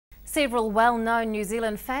Several well-known New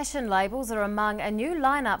Zealand fashion labels are among a new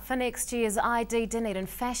lineup for next year's ID Dunedin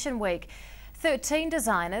Fashion Week. 13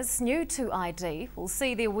 designers new to ID will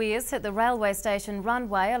see their wares hit the railway station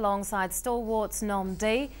runway alongside stalwarts Nom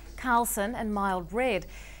D, Carlson and Mild-Red.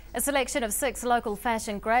 A selection of 6 local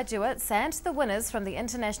fashion graduates and the winners from the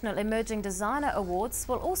International Emerging Designer Awards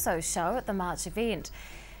will also show at the March event.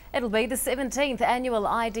 It'll be the 17th annual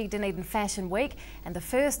ID Dunedin Fashion Week and the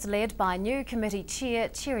first led by new committee chair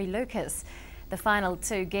Cherry Lucas. The final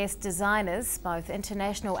 2 guest designers, both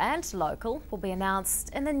international and local, will be announced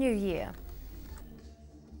in the new year.